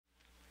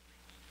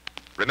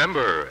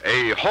Remember,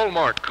 a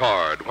Hallmark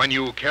card when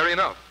you care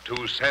enough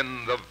to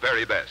send the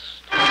very best.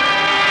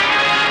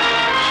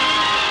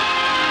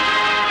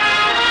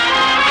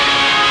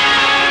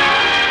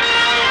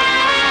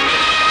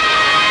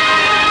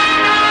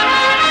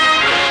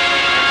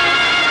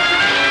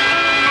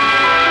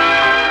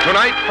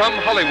 Tonight from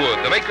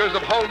Hollywood, the makers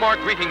of Hallmark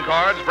greeting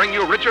cards bring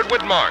you Richard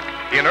Widmark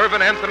in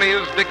Irvin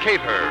Anthony's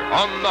Decatur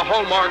on the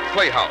Hallmark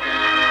Playhouse.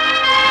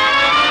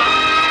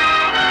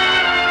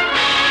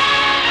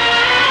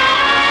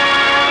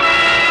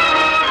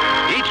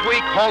 Each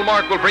week,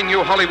 Hallmark will bring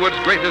you Hollywood's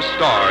greatest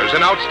stars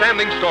and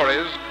outstanding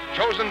stories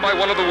chosen by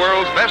one of the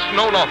world's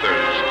best-known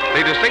authors,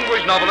 the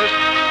distinguished novelist,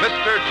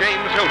 Mr.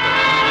 James Hilton.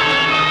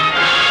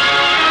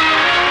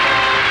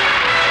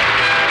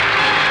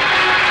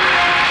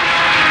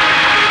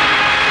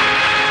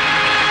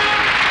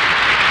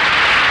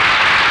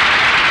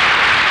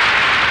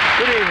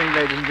 Good evening,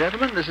 ladies and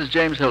gentlemen. This is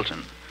James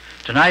Hilton.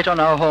 Tonight on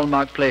our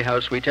Hallmark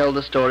Playhouse, we tell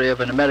the story of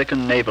an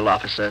American naval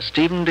officer,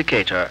 Stephen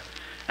Decatur,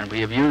 and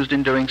we have used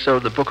in doing so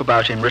the book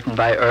about him written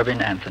by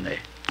Irvin Anthony.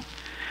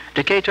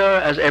 Decatur,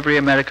 as every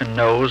American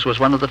knows, was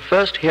one of the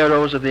first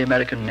heroes of the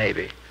American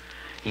Navy.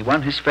 He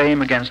won his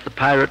fame against the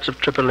pirates of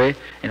Tripoli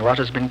in what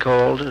has been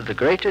called the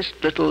greatest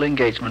little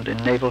engagement in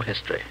naval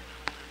history.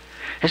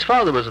 His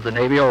father was of the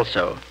Navy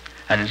also,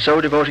 and in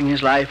so devoting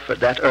his life at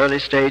that early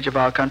stage of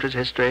our country's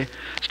history,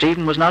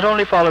 Stephen was not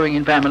only following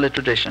in family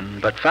tradition,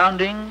 but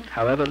founding,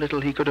 however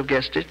little he could have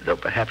guessed it, though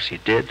perhaps he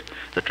did,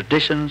 the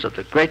traditions of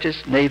the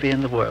greatest navy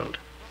in the world.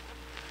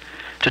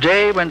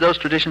 Today, when those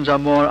traditions are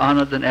more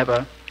honored than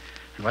ever,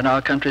 and when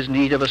our country's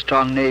need of a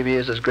strong navy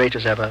is as great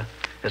as ever,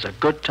 is a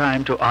good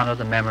time to honor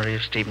the memory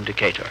of Stephen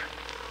Decatur.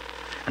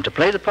 And to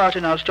play the part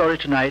in our story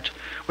tonight,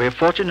 we are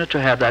fortunate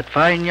to have that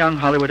fine young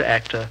Hollywood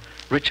actor,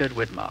 Richard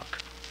Widmark.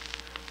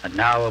 And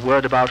now a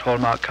word about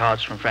Hallmark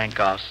cards from Frank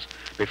Goss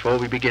before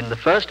we begin the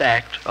first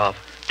act of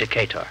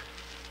Decatur.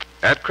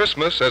 At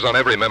Christmas, as on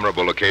every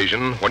memorable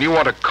occasion, when you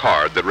want a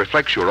card that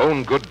reflects your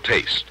own good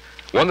taste,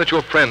 one that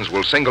your friends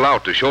will single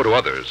out to show to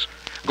others,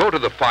 go to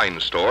the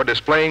fine store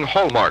displaying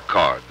Hallmark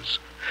cards.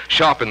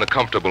 Shop in the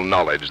comfortable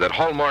knowledge that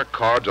Hallmark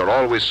cards are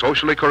always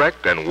socially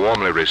correct and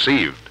warmly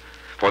received.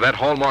 For that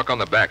Hallmark on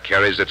the back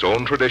carries its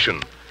own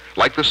tradition.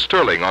 Like the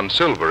sterling on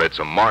silver, it's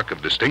a mark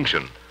of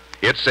distinction.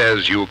 It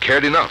says you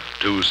cared enough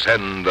to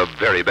send the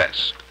very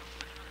best.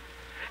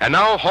 And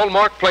now,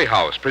 Hallmark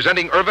Playhouse,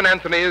 presenting Irvin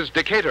Anthony's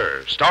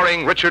Decatur,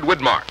 starring Richard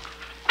Widmark.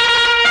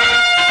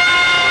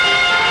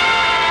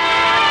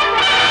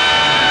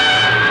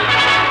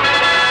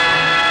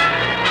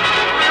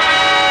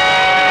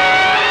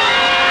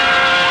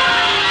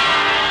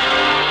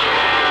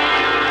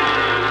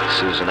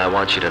 Susan, I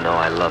want you to know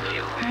I love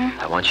you.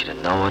 I want you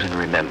to know it and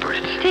remember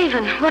it.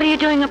 Stephen, what are you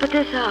doing up at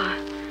this hour?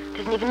 It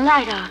isn't even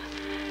light out.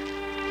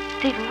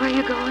 Stephen, where are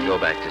you going? Go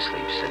back to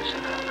sleep,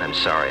 Susan. I'm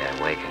sorry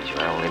I wakened you.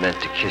 I only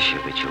meant to kiss you,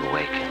 but you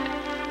awakened.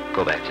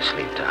 Go back to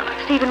sleep, darling.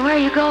 Stephen, where are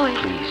you going?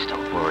 Please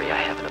don't worry. I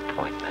have an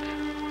appointment.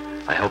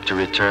 I hope to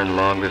return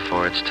long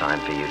before it's time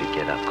for you to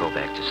get up. Go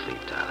back to sleep,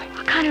 darling.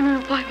 What kind of an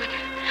appointment?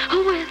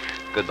 Who with?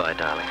 Goodbye,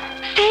 darling.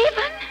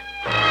 Stephen!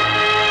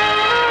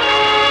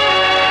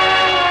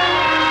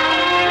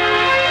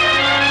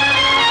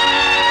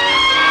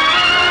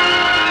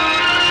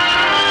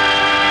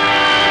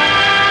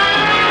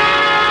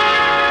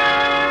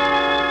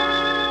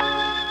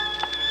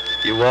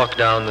 You walk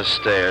down the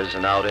stairs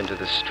and out into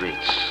the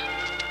streets.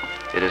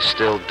 It is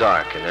still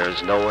dark and there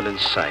is no one in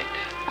sight.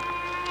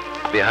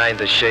 Behind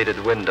the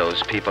shaded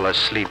windows, people are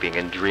sleeping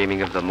and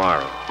dreaming of the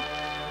morrow.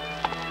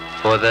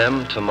 For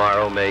them,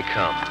 tomorrow may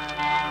come.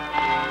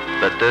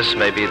 But this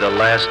may be the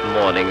last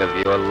morning of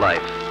your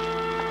life.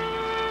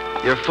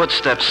 Your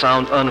footsteps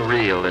sound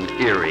unreal and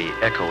eerie,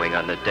 echoing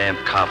on the damp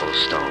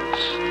cobblestones.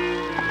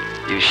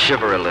 You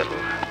shiver a little,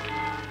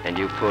 and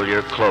you pull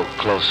your cloak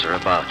closer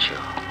about you.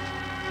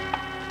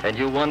 And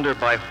you wonder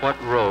by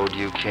what road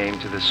you came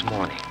to this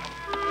morning.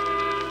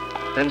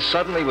 Then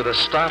suddenly, with a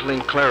startling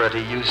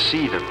clarity, you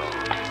see the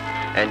road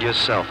and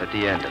yourself at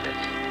the end of it.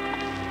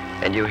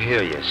 And you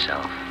hear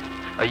yourself,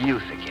 a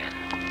youth again,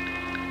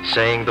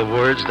 saying the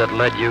words that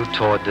led you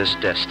toward this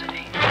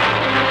destiny.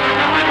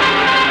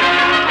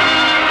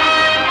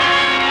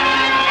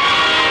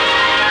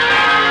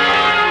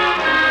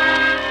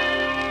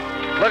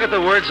 Look at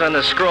the words on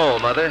the scroll,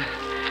 Mother.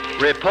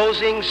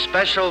 Reposing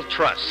special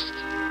trust.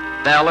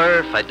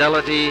 Valor,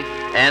 fidelity,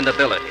 and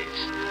abilities.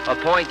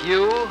 Appoint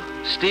you,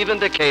 Stephen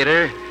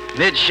Decatur,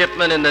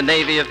 midshipman in the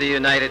Navy of the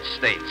United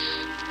States.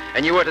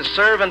 And you are to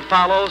serve and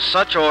follow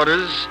such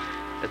orders,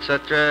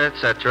 etc.,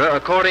 etc.,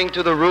 according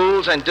to the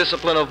rules and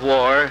discipline of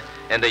war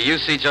and the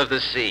usage of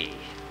the sea.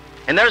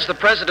 And there's the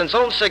President's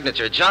own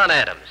signature, John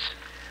Adams.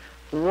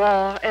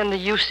 War and the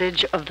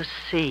usage of the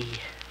sea.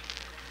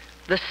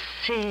 The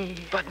sea.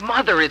 But,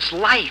 Mother, it's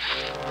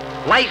life.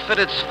 Life at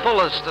its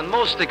fullest and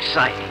most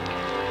exciting.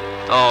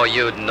 Oh,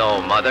 you'd know,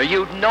 Mother.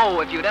 You'd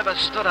know if you'd ever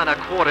stood on a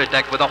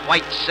quarterdeck with a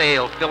white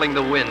sail filling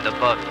the wind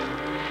above you,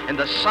 and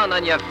the sun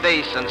on your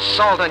face and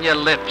salt on your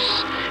lips,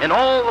 and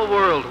all the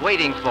world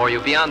waiting for you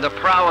beyond the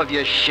prow of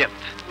your ship.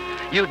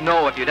 You'd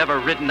know if you'd ever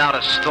ridden out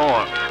a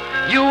storm.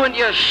 You and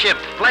your ship,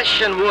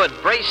 flesh and wood,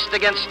 braced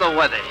against the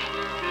weather.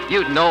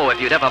 You'd know if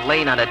you'd ever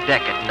lain on a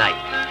deck at night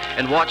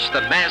and watched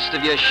the mast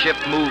of your ship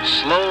move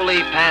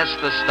slowly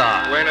past the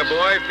stars. When a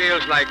boy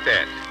feels like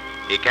that,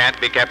 he can't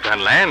be kept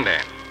on land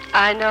then.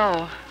 I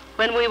know.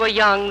 When we were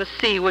young, the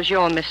sea was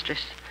your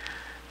mistress.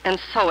 And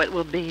so it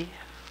will be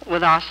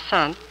with our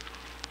son.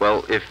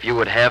 Well, if you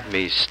would have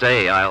me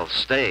stay, I'll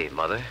stay,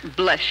 Mother.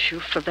 Bless you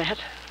for that.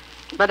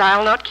 But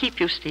I'll not keep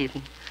you,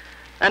 Stephen.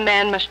 A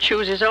man must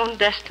choose his own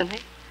destiny,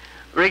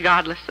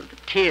 regardless of the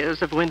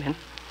tears of women.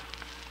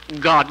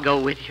 God go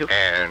with you.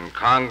 And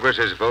Congress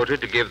has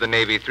voted to give the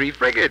Navy 3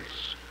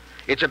 frigates.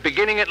 It's a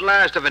beginning at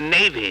last of a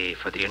Navy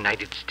for the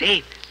United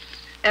States.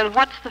 And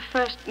what's the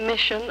first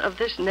mission of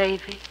this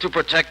Navy? To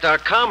protect our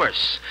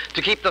commerce,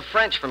 to keep the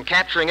French from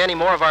capturing any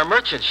more of our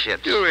merchant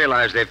ships. Do you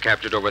realize they've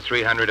captured over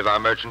 300 of our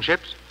merchant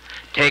ships?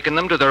 Taken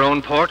them to their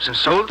own ports and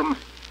sold them?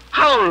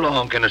 How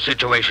long can a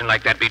situation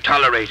like that be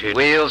tolerated?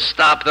 We'll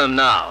stop them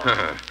now.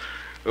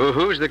 Well,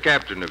 who's the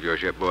captain of your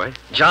ship, boy?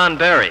 John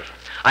Barry.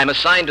 I'm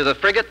assigned to the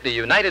frigate, the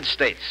United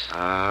States.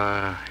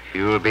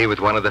 You'll be with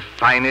one of the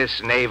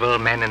finest naval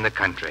men in the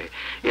country.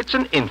 It's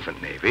an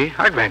infant navy,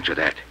 I grant you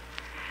that.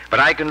 But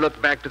I can look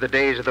back to the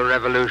days of the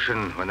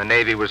Revolution when the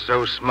Navy was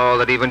so small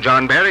that even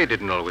John Barry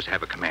didn't always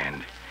have a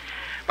command.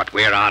 But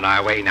we're on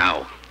our way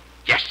now.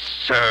 Yes,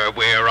 sir,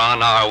 we're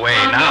on our way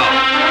now.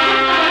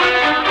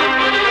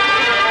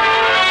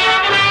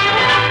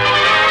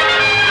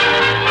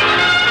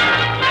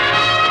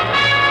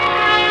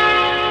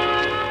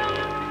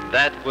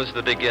 That was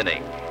the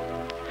beginning.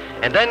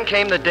 And then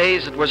came the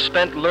days that were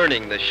spent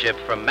learning the ship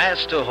from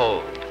mast to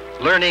hold,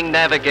 learning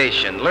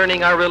navigation,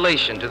 learning our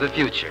relation to the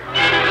future.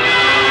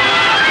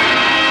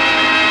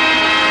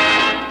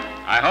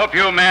 I hope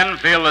you men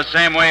feel the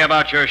same way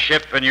about your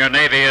ship and your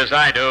Navy as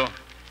I do.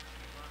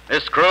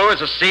 This crew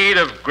is a seed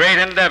of great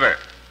endeavor.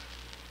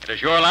 It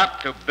is your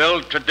lot to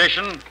build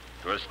tradition,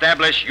 to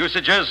establish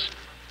usages,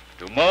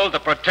 to mold the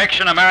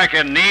protection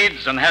America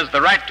needs and has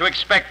the right to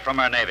expect from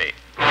our Navy.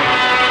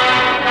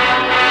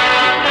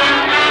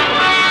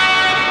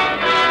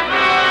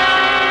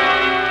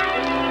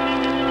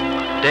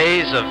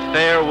 Days of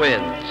fair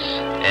winds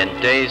and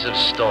days of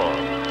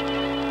storm.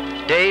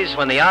 Days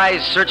when the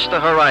eyes searched the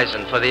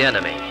horizon for the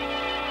enemy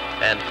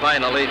and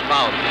finally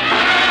found him.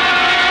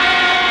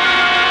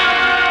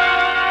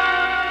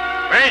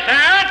 Ready,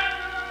 set!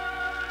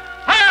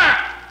 Fire!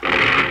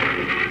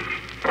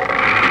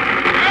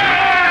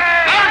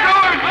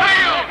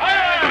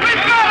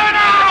 We've got her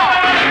now!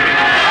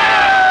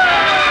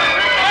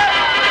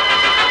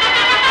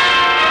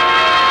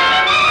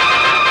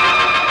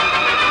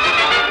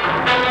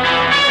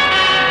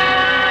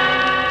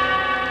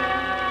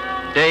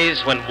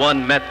 Days when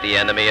one met the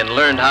enemy and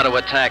learned how to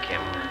attack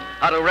him,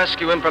 how to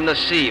rescue him from the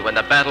sea when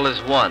the battle is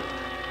won,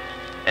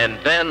 and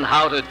then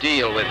how to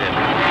deal with him.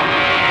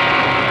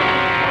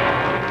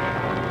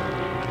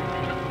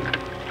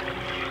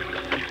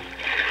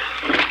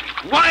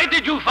 Why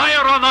did you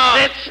fire on us?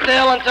 Sit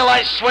still until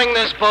I swing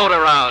this boat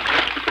around.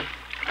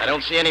 I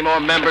don't see any more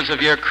members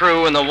of your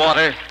crew in the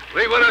water.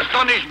 We were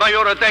astonished by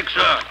your attack,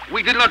 sir.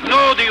 We did not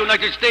know the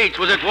United States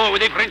was at war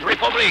with the French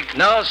Republic.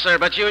 No, sir,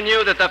 but you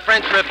knew that the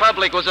French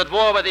Republic was at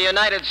war with the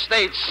United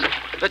States,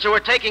 that you were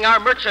taking our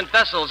merchant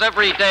vessels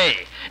every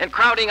day and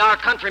crowding our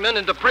countrymen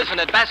into prison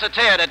at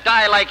Decatur to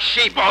die like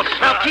sheep. Oh, sir.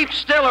 Now keep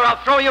still or I'll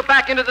throw you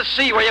back into the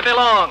sea where you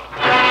belong.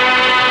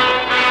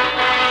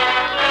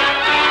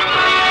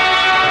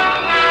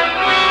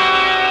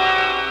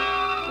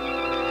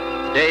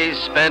 Days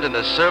spent in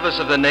the service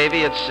of the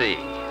Navy at sea.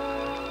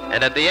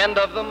 And at the end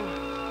of them,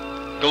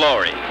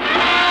 glory.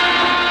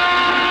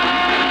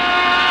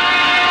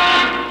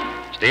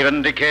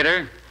 Stephen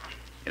Decatur,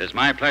 it is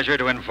my pleasure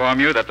to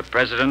inform you that the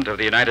President of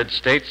the United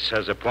States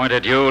has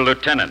appointed you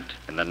lieutenant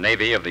in the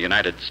Navy of the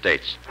United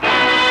States.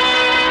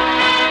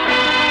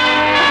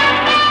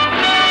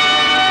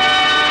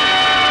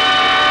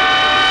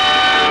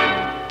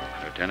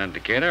 Lieutenant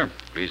Decatur,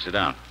 please sit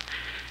down.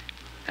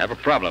 I have a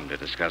problem to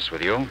discuss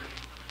with you.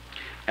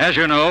 As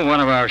you know, one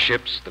of our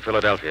ships, the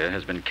Philadelphia,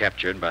 has been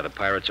captured by the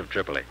pirates of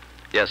Tripoli.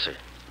 Yes, sir.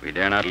 We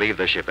dare not leave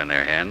the ship in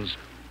their hands.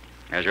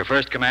 As your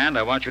first command,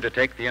 I want you to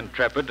take the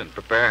Intrepid and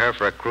prepare her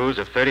for a cruise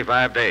of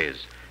 35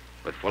 days,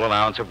 with full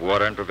allowance of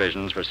water and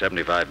provisions for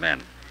 75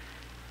 men.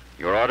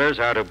 Your orders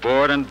are to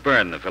board and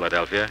burn the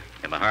Philadelphia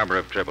in the harbor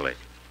of Tripoli.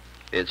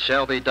 It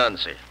shall be done,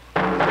 sir.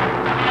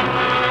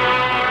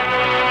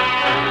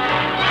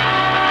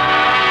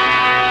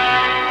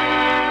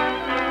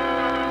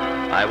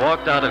 I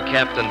walked out of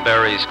Captain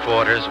Barry's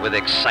quarters with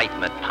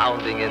excitement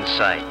pounding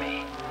inside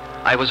me.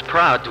 I was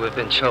proud to have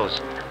been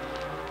chosen.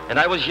 And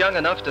I was young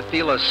enough to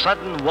feel a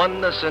sudden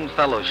oneness and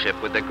fellowship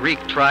with the Greek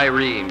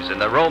triremes and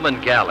the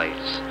Roman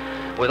galleys,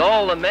 with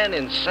all the men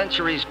in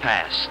centuries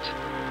past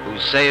who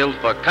sailed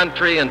for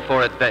country and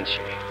for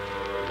adventure.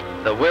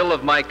 The will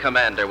of my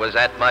commander was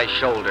at my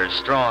shoulder,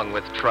 strong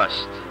with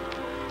trust.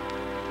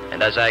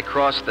 And as I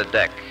crossed the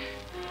deck,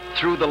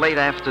 through the late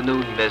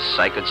afternoon mists,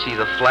 I could see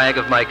the flag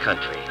of my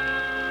country.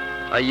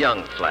 A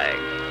young flag,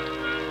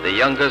 the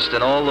youngest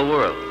in all the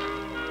world.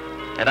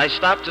 And I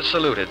stopped to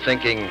salute it,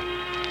 thinking,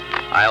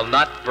 I'll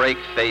not break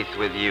faith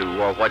with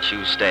you or what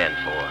you stand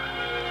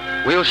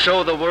for. We'll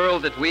show the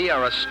world that we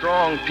are a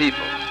strong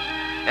people,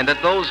 and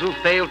that those who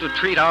fail to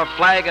treat our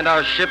flag and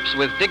our ships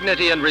with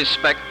dignity and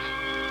respect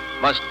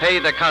must pay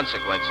the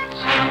consequences.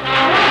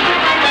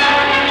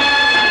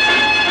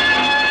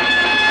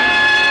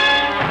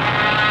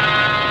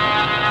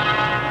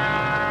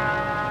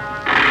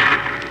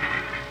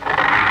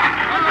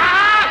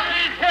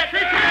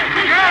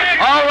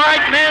 All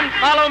right, men,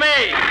 follow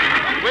me.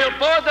 We'll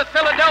board the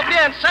Philadelphia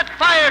and set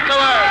fire to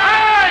her.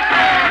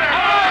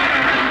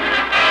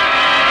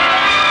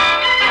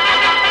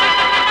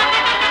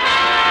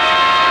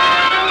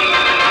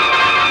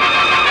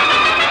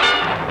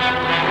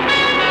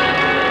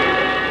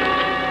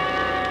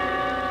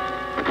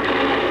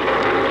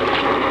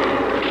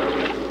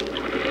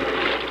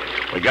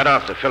 We got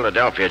off to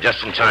Philadelphia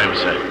just in time,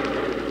 sir.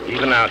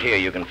 Even out here,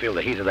 you can feel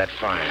the heat of that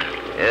fire.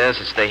 Yes,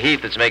 it's the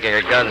heat that's making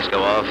our guns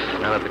go off.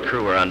 None of the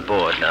crew are on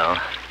board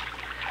now.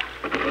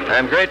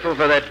 I'm grateful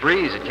for that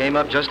breeze. It came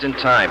up just in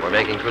time. We're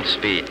making good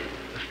speed.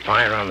 The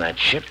fire on that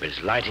ship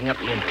is lighting up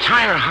the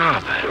entire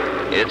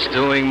harbor. It's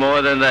doing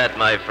more than that,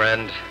 my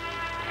friend.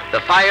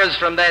 The fires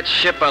from that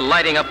ship are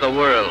lighting up the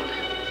world.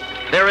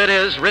 There it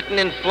is, written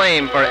in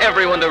flame for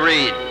everyone to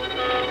read.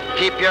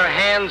 Keep your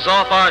hands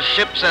off our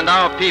ships and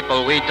our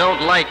people. We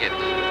don't like it,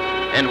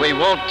 and we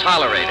won't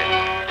tolerate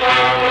it.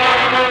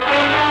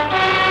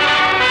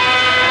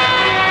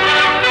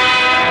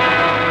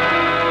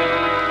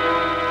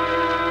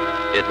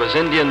 It was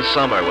Indian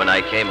summer when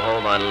I came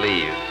home on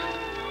leave.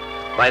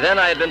 By then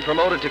I had been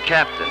promoted to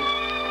captain,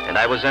 and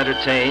I was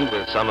entertained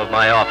with some of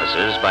my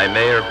officers by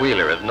Mayor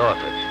Wheeler of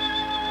Norfolk.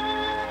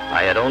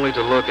 I had only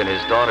to look in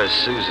his daughter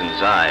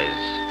Susan's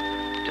eyes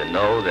to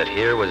know that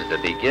here was the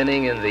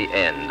beginning and the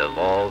end of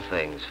all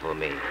things for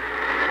me.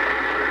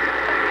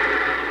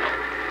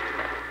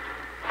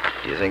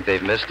 Do you think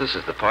they've missed us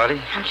at the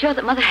party? I'm sure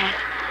that Mother has.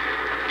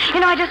 You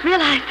know, I just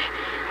realized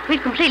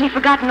we've completely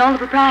forgotten all the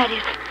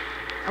proprieties.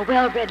 A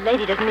well-bred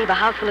lady doesn't leave a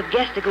house full of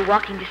guests to go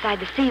walking beside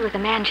the sea with a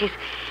man she's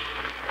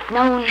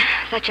known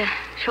such a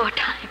short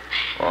time.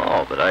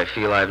 Oh, but I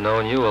feel I've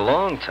known you a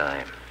long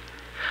time.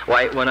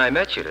 Why, when I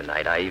met you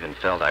tonight, I even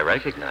felt I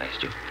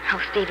recognized you.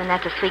 Oh, Stephen,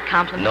 that's a sweet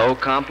compliment. No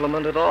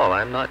compliment at all.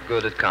 I'm not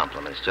good at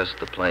compliments, just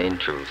the plain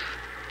truth.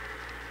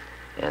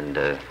 And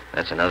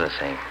that's another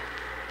thing.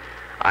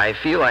 I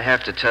feel I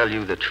have to tell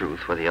you the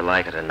truth, whether you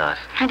like it or not.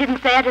 I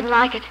didn't say I didn't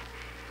like it.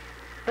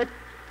 But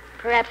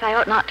perhaps I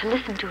ought not to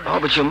listen to it. Oh,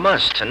 but you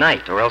must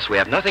tonight, or else we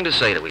have nothing to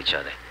say to each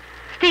other.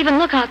 Stephen,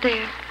 look out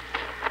there.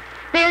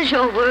 There's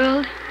your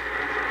world.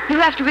 You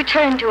have to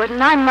return to it,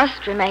 and I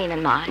must remain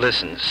in mine.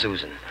 Listen,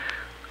 Susan.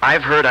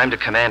 I've heard I'm to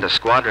command a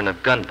squadron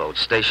of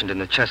gunboats stationed in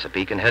the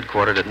Chesapeake and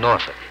headquartered at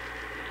Norfolk.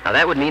 Now,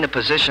 that would mean a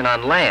position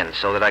on land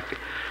so that I could...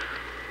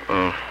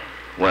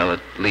 well, at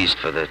least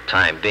for the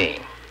time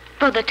being.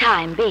 For the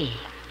time being.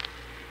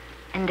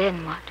 And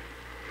then what?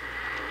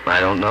 I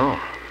don't know.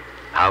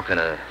 How can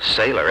a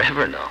sailor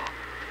ever know?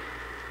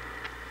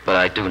 But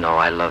I do know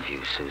I love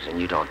you, Susan.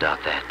 You don't doubt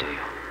that, do you?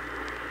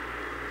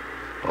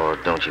 Or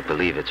don't you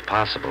believe it's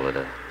possible at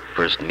a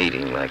first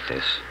meeting like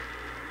this?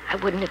 I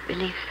wouldn't have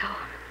believed so.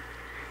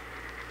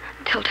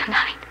 Until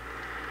tonight.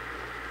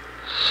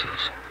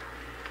 Susan.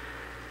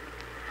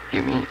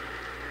 You mean...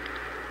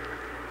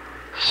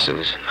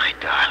 Susan, my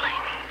darling.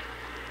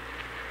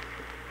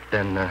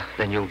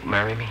 Then you'll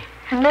marry me?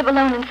 And live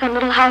alone in some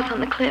little house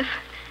on the cliff,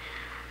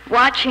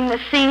 watching the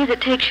sea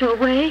that takes you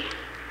away,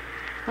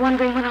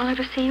 wondering when I'll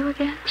ever see you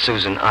again?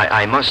 Susan,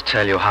 I must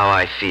tell you how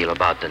I feel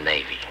about the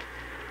Navy.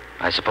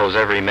 I suppose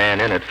every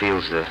man in it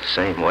feels the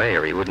same way,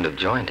 or he wouldn't have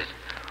joined it.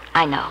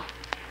 I know.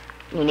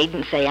 You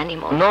needn't say any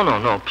more.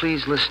 No.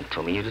 Please listen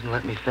to me. You didn't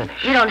let me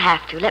finish. You don't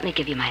have to. Let me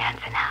give you my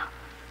answer now.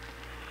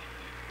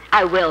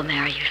 I will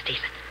marry you,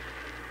 Stephen.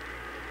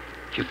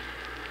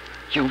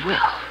 You will?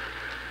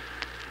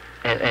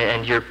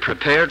 And you're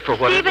prepared for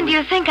what... Stephen, do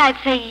you think I'd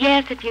say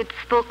yes if you'd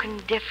spoken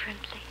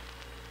differently?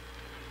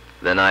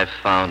 Then I've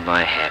found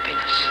my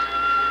happiness.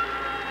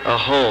 A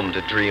home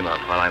to dream of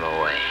while I'm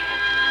away.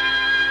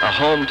 A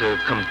home to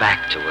come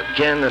back to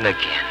again and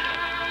again.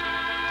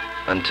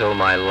 Until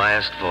my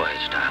last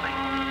voyage, darling.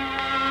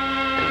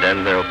 And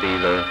then there'll be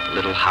the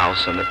little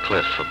house on the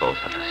cliff for both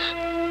of us.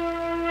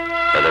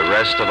 For the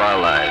rest of our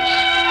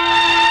lives.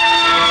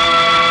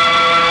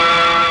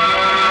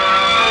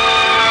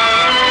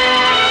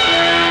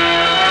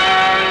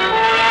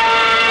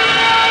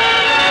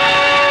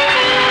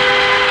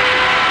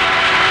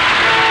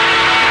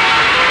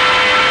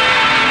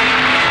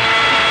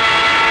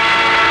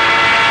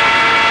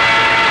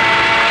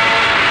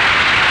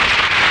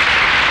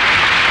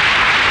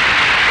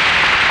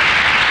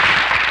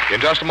 In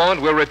just a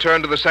moment, we'll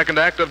return to the second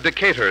act of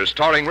Decatur,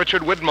 starring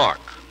Richard Widmark.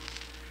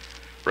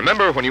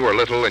 Remember when you were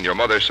little and your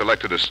mother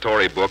selected a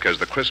storybook as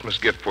the Christmas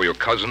gift for your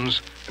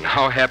cousins, and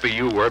how happy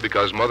you were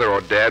because Mother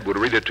or Dad would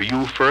read it to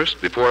you first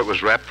before it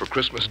was wrapped for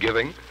Christmas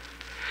giving?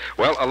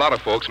 Well, a lot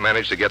of folks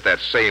manage to get that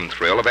same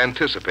thrill of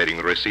anticipating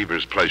the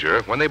receiver's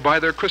pleasure when they buy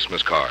their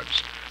Christmas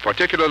cards,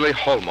 particularly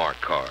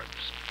Hallmark cards.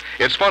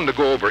 It's fun to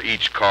go over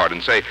each card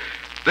and say,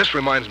 "This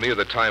reminds me of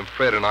the time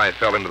Fred and I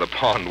fell into the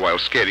pond while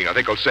skating. I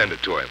think I'll send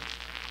it to him."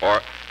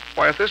 Or,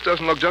 "Why, if this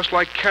doesn't look just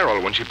like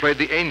Carol when she played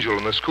the angel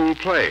in the school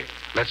play,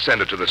 let's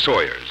send it to the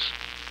Sawyers."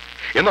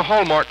 In the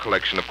Hallmark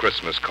collection of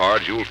Christmas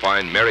cards, you'll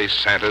find merry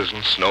Santas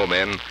and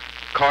snowmen,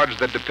 cards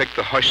that depict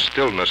the hushed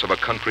stillness of a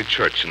country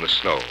church in the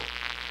snow,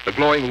 the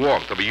glowing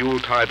warmth of a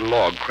Yuletide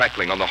log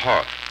crackling on the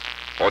hearth,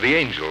 or the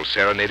angel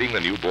serenading the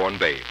newborn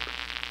babe.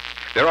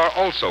 There are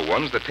also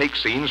ones that take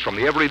scenes from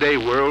the everyday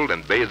world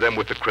and bathe them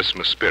with the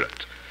Christmas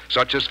spirit,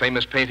 such as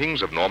famous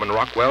paintings of Norman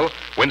Rockwell,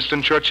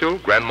 Winston Churchill,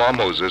 Grandma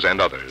Moses, and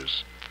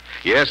others.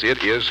 Yes,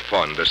 it is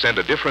fun to send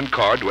a different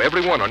card to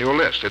everyone on your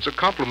list. It's a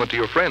compliment to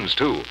your friends,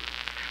 too,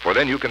 for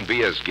then you can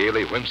be as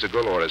gaily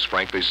whimsical or as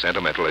frankly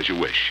sentimental as you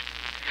wish.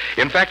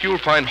 In fact, you'll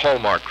find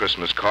Hallmark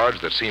Christmas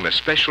cards that seem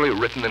especially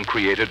written and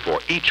created for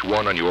each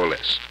one on your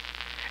list.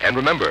 And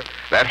remember,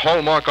 that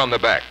Hallmark on the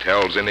back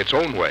tells in its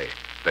own way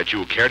that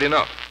you cared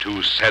enough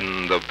to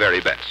send the very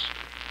best.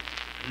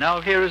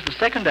 Now here is the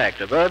second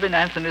act of Irving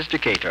Anthony's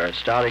Decatur,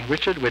 starring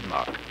Richard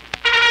Widmark.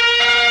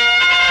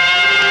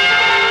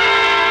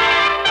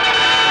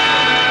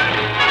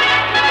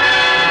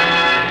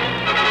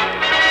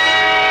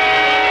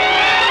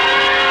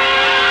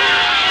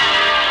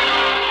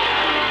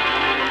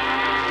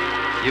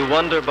 You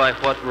wonder by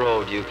what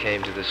road you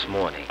came to this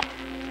morning.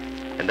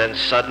 And then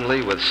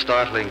suddenly, with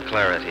startling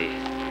clarity,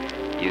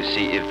 you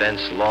see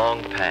events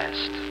long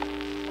past,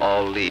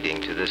 all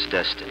leading to this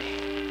destiny.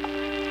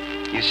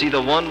 You see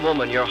the one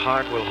woman your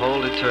heart will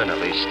hold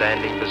eternally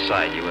standing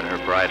beside you in her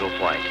bridal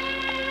white.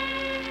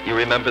 You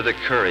remember the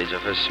courage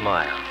of her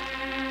smile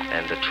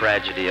and the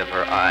tragedy of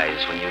her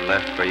eyes when you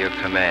left for your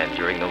command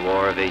during the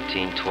War of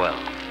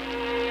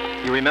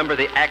 1812. You remember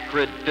the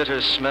acrid,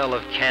 bitter smell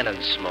of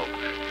cannon smoke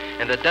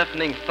and the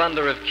deafening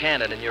thunder of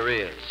cannon in your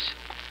ears.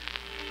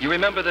 You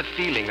remember the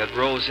feeling that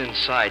rose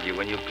inside you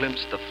when you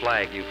glimpsed the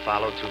flag you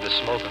followed through the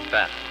smoke of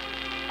battle.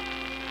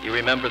 You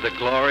remember the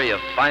glory of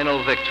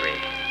final victory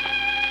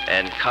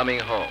and coming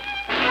home.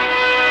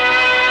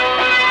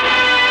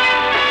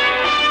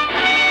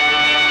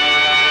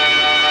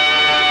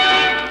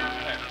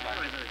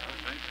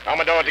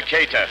 Commodore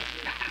Decatur,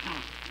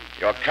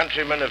 your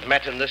countrymen have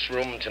met in this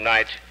room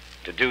tonight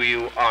to do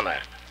you honor.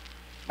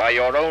 By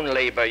your own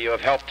labor, you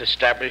have helped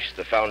establish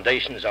the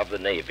foundations of the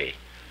Navy.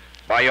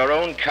 By your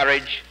own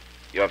courage,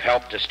 you have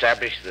helped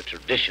establish the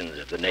traditions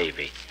of the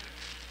Navy.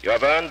 You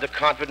have earned the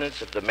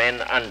confidence of the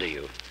men under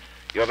you.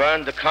 You have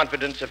earned the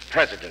confidence of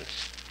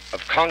presidents,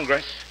 of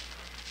Congress,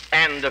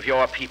 and of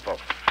your people.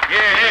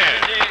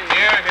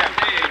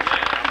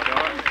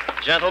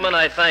 Gentlemen,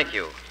 I thank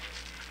you.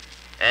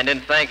 And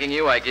in thanking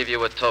you, I give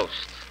you a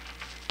toast.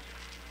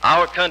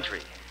 Our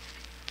country,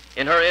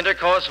 in her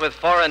intercourse with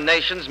foreign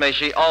nations, may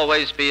she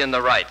always be in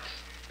the right.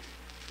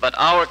 But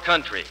our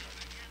country,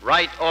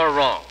 right or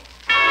wrong,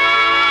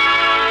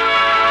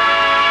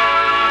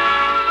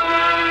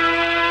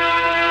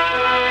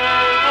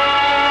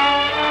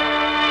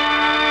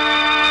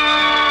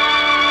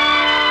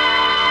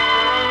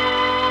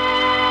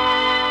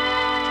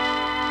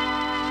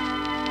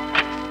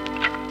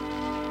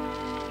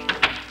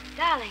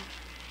 Darling,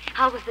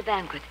 how was the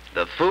banquet?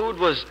 the food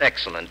was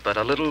excellent, but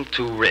a little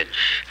too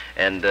rich.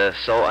 And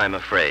so I'm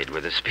afraid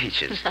were the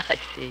speeches. I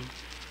see.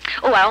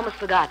 Oh, I almost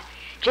forgot.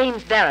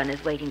 James Barron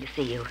is waiting to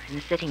see you in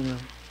the sitting room.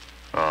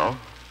 Oh?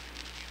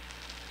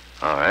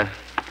 All right.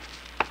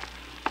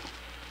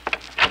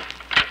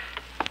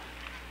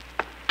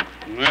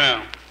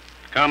 Well,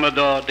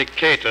 Commodore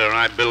Decatur,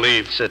 I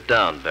believe. Sit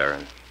down,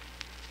 Baron.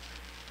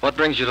 What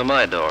brings you to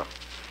my door?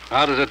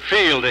 How does it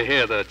feel to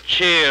hear the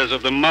cheers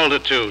of the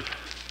multitude?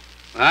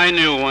 I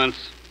knew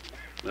once,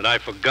 but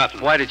I've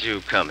forgotten. Why did you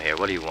come here?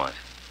 What do you want?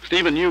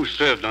 Stephen, you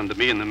served under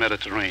me in the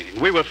Mediterranean.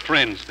 We were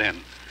friends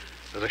then.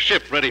 There's a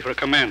ship ready for a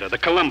commander, the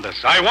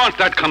Columbus. I want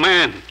that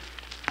command.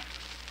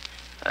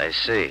 I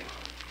see.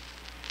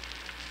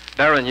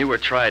 Baron, you were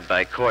tried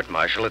by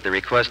court-martial at the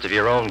request of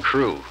your own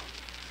crew.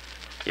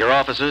 Your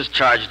officers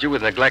charged you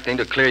with neglecting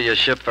to clear your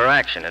ship for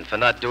action and for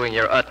not doing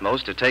your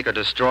utmost to take or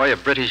destroy a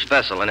British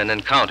vessel in an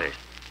encounter.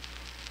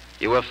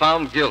 You were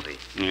found guilty.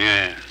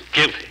 Yes,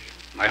 guilty.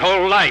 My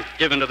whole life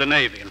given to the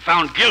Navy and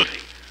found guilty.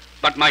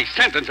 But my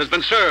sentence has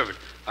been served.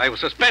 I was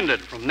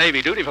suspended from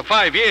Navy duty for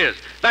 5 years.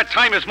 That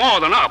time is more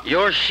than up.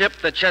 Your ship,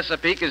 the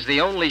Chesapeake, is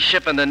the only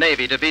ship in the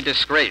Navy to be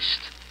disgraced.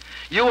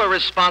 You are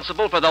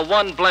responsible for the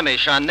one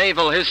blemish on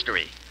naval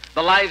history.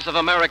 The lives of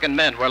American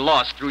men were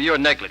lost through your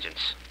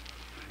negligence.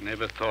 I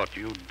never thought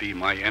you'd be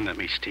my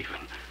enemy,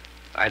 Stephen.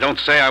 I don't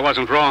say I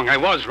wasn't wrong. I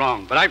was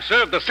wrong. But I've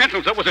served the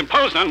sentence that was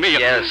imposed on me.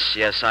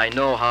 Yes, I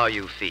know how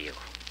you feel.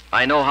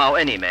 I know how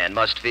any man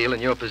must feel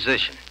in your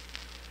position.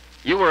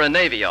 You were a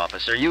Navy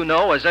officer. You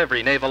know, as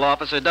every naval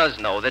officer does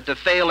know, that to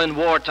fail in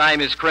wartime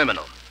is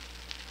criminal.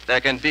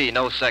 There can be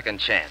no second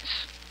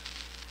chance.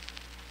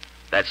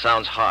 That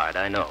sounds hard,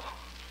 I know.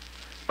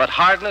 But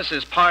hardness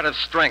is part of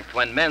strength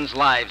when men's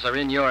lives are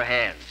in your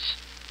hands.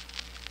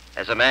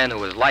 as a man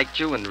who has liked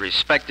you and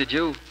respected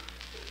you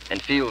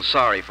and feels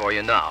sorry for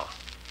you now,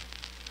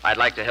 I'd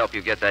like to help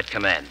you get that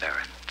command,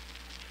 Baron.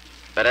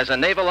 But as a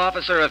naval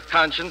officer of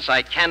conscience,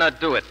 I cannot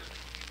do it,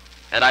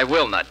 and I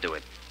will not do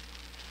it.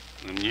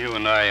 And you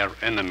and I are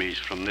enemies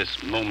from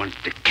this moment,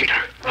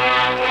 Decatur.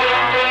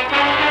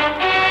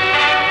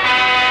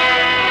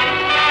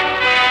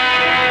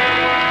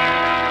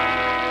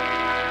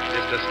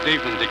 Mr.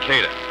 Stephen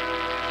Decatur.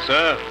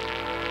 Sir,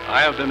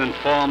 I have been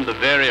informed of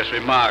various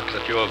remarks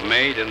that you have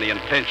made in the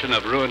intention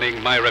of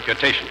ruining my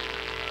reputation.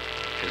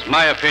 It is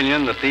my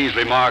opinion that these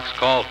remarks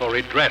call for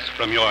redress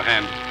from your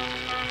hand.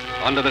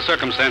 Under the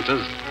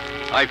circumstances,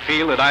 I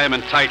feel that I am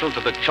entitled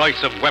to the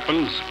choice of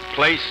weapons,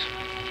 place,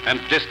 and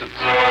distance.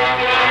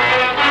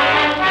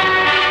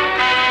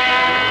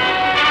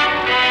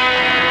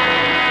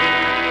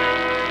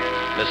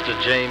 Mr.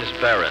 James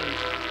Barron,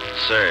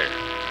 sir,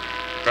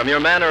 from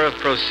your manner of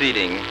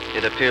proceeding,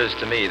 it appears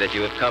to me that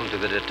you have come to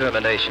the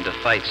determination to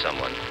fight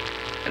someone,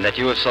 and that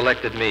you have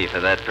selected me for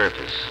that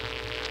purpose.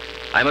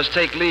 I must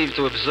take leave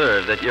to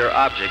observe that your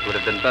object would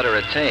have been better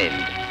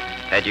attained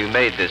had you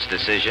made this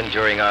decision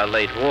during our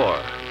late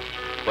war,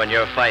 when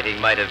your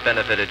fighting might have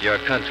benefited your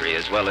country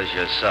as well as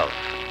yourself.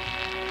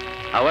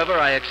 However,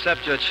 I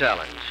accept your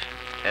challenge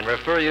and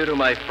refer you to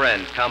my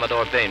friend,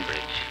 Commodore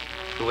Bainbridge,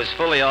 who is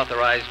fully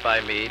authorized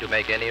by me to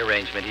make any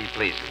arrangement he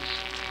pleases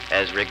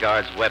as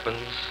regards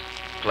weapons,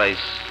 place,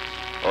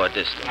 or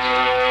distance.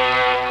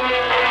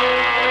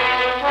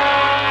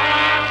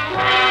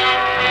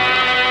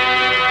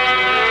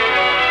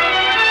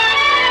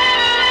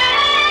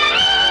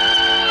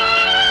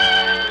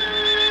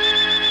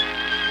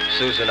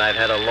 Susan, I've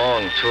had a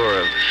long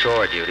tour of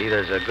shore duty.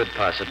 There's a good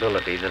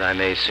possibility that I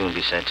may soon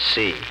be sent to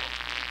sea.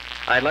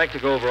 I'd like to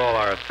go over all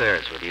our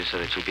affairs with you so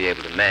that you'll be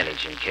able to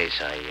manage in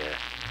case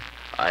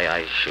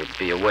I should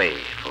be away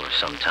for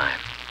some time.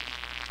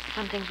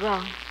 Something's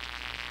wrong.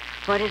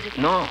 What is it?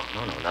 No,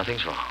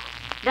 nothing's wrong.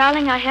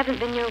 Darling, I haven't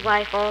been your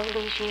wife all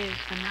these years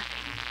for nothing.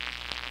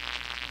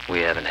 We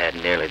haven't had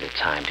nearly the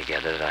time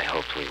together that I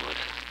hoped we would.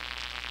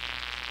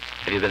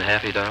 Have you been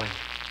happy, darling?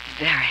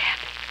 Very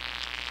happy.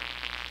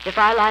 If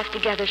our life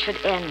together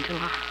should end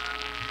tomorrow.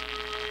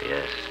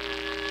 Yes.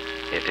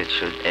 If it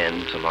should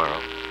end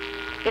tomorrow.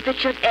 If it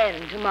should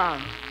end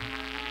tomorrow,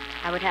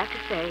 I would have to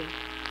say,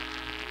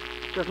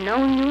 to have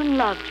known you and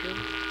loved you,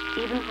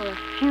 even for a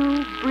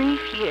few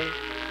brief years,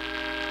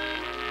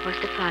 was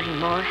to find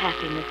more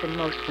happiness than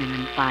most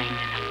women find in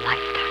a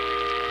lifetime.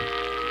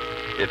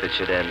 If it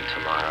should end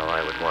tomorrow,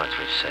 I would want to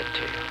have said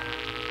to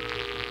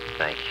you,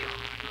 thank you.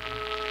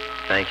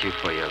 Thank you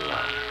for your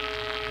love,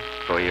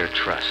 for your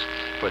trust,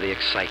 for the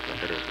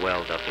excitement that has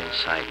welled up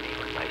inside me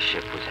when my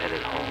ship was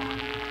headed home,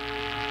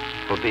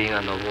 for being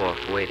on the wharf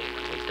waiting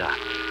when we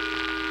docked.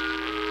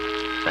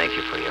 Thank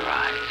you for your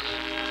eyes,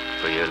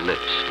 for your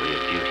lips, for your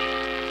beauty.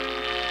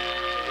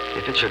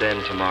 If it should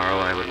end tomorrow,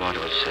 I would want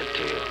to have said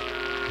to you,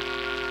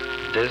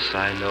 this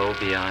I know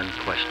beyond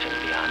question,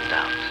 beyond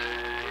doubt.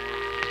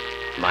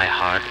 My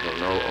heart will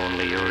know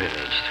only your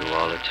image through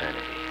all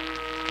eternity.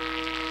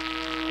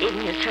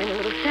 Eden has turned a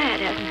little sad,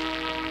 hasn't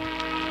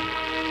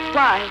it?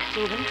 Why,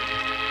 Stephen?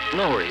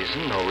 No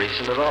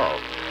reason at all.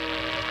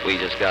 We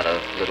just got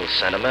a little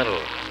sentimental,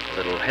 a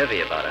little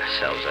heavy about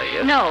ourselves, I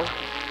guess. No.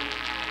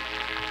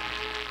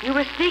 You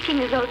were speaking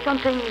as though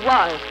something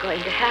was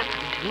going to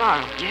happen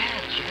tomorrow.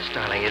 Yes,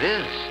 darling, it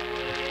is.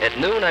 At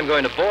noon, I'm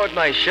going to board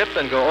my ship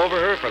and go over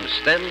her from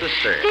stem to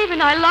stern.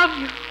 Stephen, I love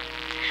you.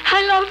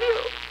 I love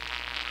you.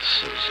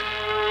 Susan.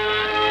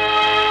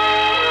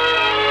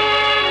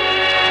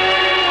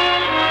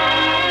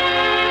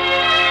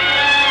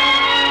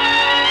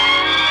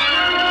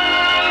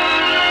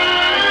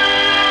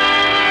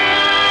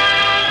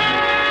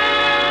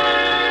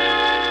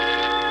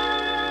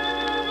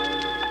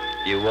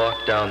 You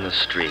walk down the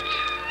street.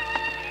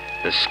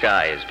 The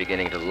sky is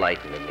beginning to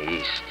lighten in the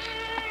east.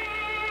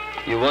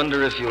 You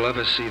wonder if you'll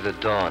ever see the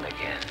dawn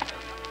again.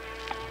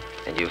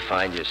 And you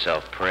find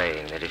yourself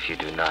praying that if you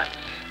do not,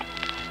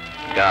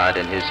 God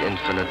in his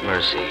infinite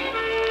mercy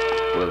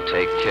will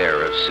take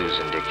care of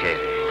Susan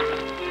Decatur.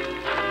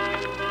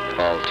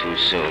 All too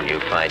soon you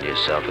find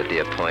yourself at the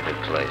appointed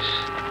place.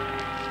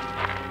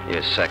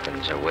 Your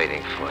seconds are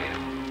waiting for you.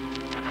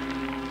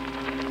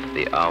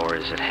 The hour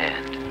is at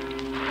hand.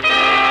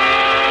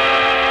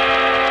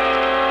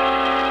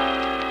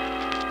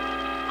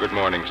 Good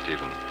morning,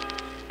 Stephen.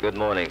 Good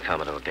morning,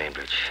 Commodore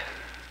Bainbridge.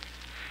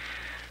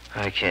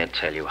 I can't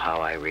tell you how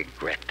I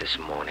regret this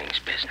morning's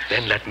business.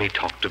 Then let me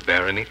talk to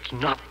Baron. It's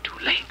not too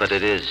late. But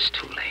it is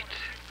too late.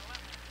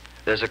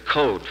 There's a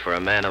code for a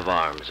man of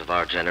arms of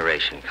our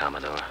generation,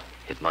 Commodore.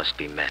 It must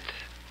be met.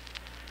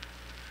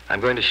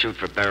 I'm going to shoot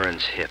for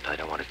Baron's hip. I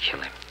don't want to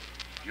kill him.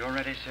 You're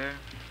ready, sir?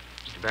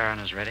 Mr. Baron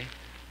is ready?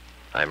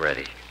 I'm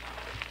ready.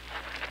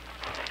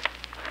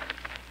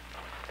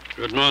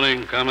 Good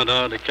morning,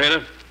 Commodore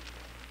Decatur.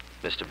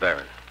 Mr.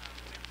 Baron.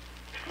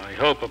 I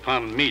hope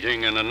upon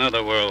meeting in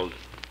another world,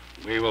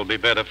 we will be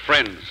better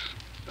friends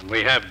than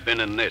we have been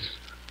in this.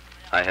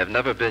 I have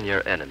never been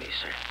your enemy,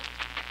 sir.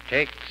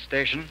 Take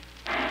station.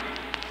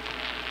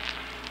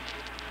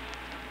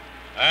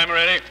 I'm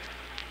ready.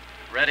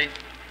 Ready.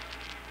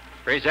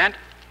 Present.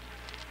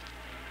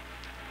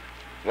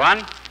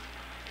 1,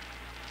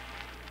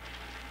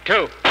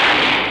 2.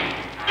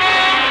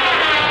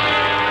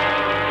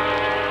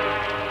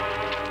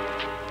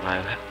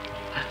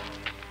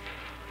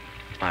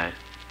 My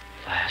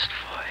last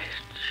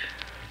voyage.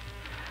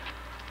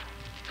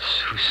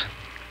 Susan.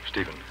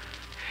 Stephen,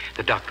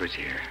 the doctor's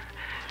here.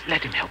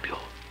 Let him help you.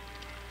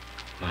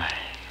 My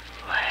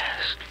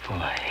last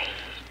voyage.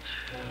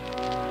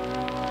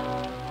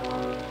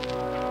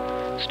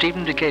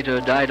 Stephen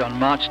Decatur died on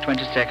March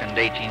 22nd,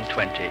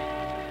 1820.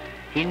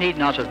 He need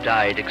not have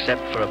died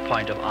except for a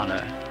point of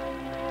honor.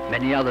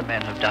 Many other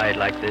men have died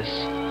like this.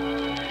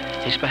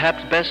 He's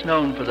perhaps best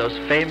known for those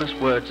famous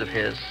words of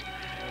his,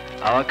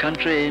 "Our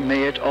country,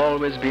 may it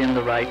always be in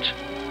the right,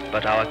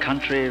 but our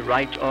country,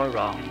 right or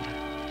wrong."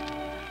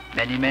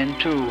 Many men,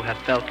 too, have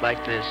felt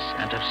like this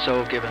and have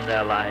so given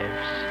their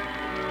lives.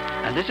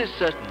 And this is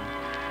certain,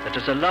 that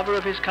as a lover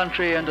of his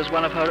country and as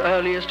one of her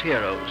earliest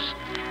heroes,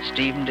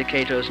 Stephen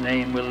Decatur's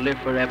name will live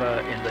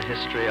forever in the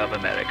history of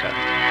America.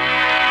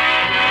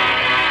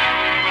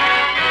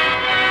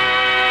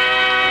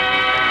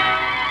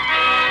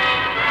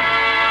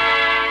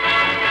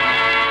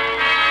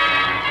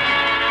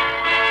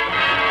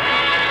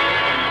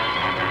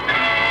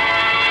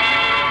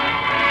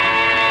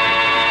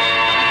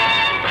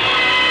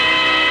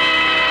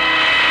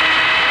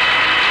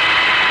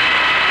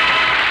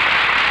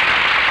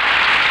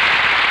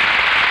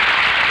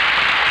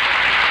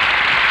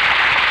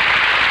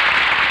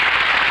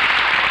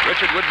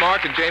 Richard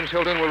Widmark and James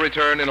Hilton will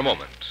return in a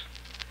moment.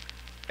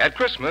 At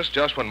Christmas,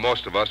 just when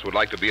most of us would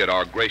like to be at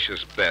our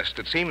gracious best,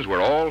 it seems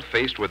we're all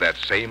faced with that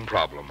same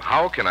problem.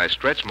 How can I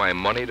stretch my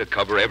money to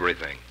cover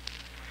everything?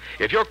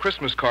 If your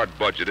Christmas card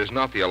budget is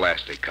not the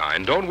elastic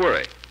kind, don't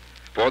worry.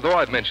 For though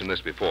I've mentioned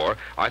this before,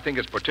 I think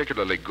it's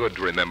particularly good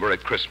to remember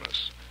at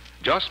Christmas.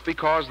 Just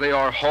because they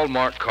are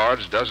Hallmark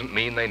cards doesn't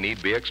mean they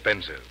need be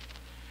expensive.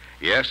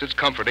 Yes, it's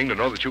comforting to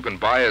know that you can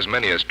buy as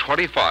many as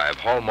 25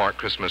 Hallmark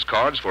Christmas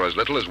cards for as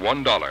little as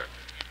 $1.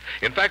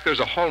 In fact, there's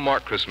a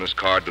Hallmark Christmas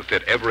card to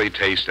fit every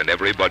taste and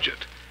every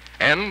budget.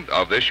 And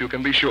of this you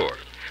can be sure.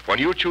 When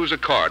you choose a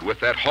card with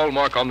that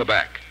Hallmark on the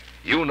back,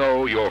 you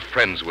know your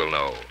friends will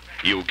know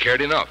you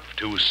cared enough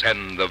to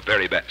send the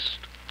very best.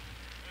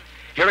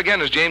 Here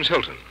again is James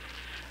Hilton.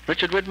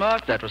 Richard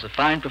Widmark, that was a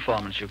fine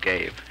performance you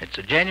gave. It's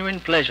a genuine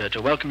pleasure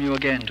to welcome you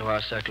again to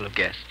our circle of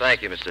guests.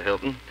 Thank you, Mr.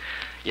 Hilton.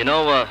 You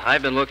know,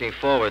 I've been looking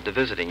forward to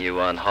visiting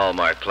you on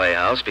Hallmark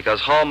Playhouse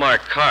because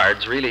Hallmark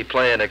cards really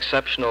play an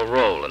exceptional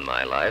role in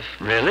my life.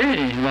 Really?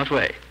 In what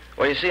way?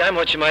 Well, you see, I'm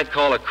what you might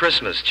call a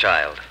Christmas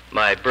child.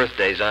 My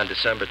birthday's on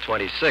December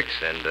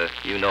 26th, and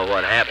you know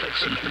what happens.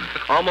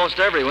 Almost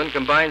everyone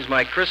combines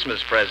my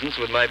Christmas presents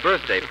with my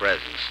birthday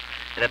presents.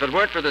 And if it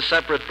weren't for the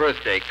separate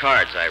birthday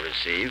cards I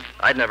receive,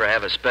 I'd never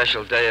have a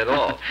special day at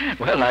all.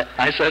 Well,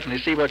 I certainly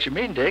see what you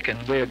mean, Dick,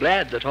 and we're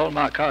glad that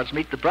Hallmark cards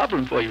meet the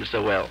problem for you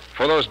so well.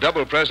 For those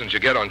double presents you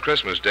get on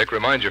Christmas, Dick,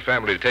 remind your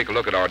family to take a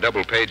look at our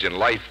double page in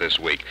Life this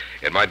week.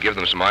 It might give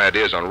them some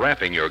ideas on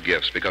wrapping your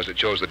gifts because it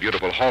shows the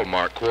beautiful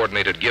Hallmark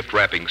coordinated gift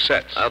wrapping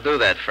sets. I'll do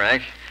that,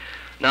 Frank.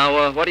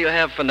 Now, what do you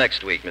have for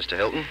next week, Mr.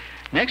 Hilton?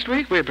 Next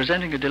week, we're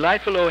presenting a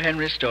delightful O.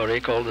 Henry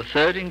story called The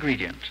Third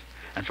Ingredient.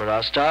 And for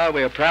our star,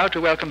 we are proud to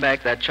welcome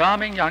back that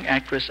charming young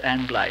actress,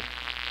 Anne Blythe.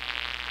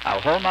 Our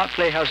Hallmark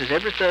Playhouse is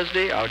every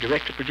Thursday. Our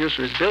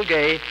director-producer is Bill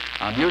Gay.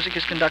 Our music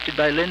is conducted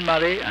by Lynn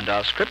Murray, and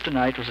our script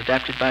tonight was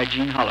adapted by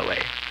Gene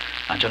Holloway.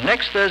 Until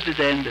next Thursday,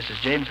 then, this is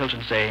James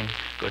Hilton saying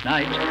good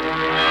night.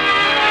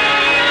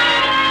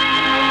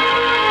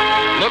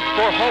 Look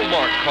for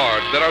Hallmark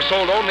cards that are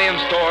sold only in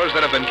stores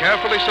that have been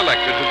carefully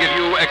selected to give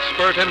you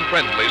expert and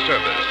friendly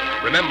service.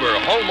 Remember,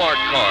 Hallmark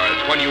cards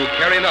when you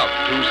care enough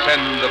to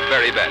send the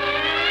very best.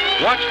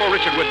 Watch for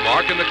Richard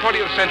Widmark in the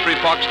 20th Century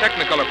Fox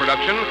Technicolor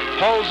production,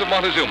 Halls of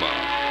Montezuma.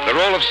 The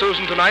role of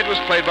Susan tonight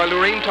was played by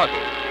Lurene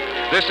Tuttle.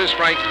 This is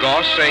Frank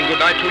Goss saying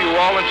goodnight to you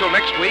all until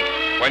next week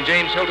when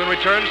James Hilton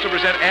returns to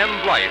present Anne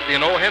Blythe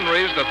in O.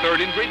 Henry's The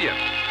Third Ingredient.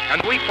 And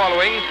the week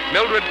following,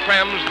 Mildred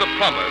Cram's The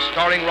Promise,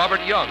 starring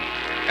Robert Young.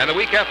 And the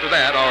week after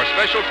that, our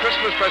special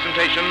Christmas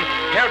presentation,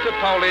 Herta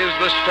Pauli's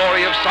The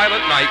Story of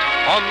Silent Night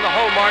on the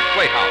Hallmark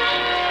Playhouse.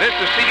 This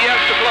is CBS,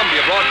 the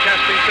Columbia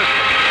Broadcasting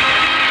System.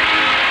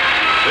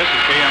 This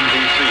is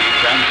KMBC,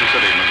 Kansas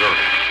City,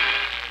 Missouri.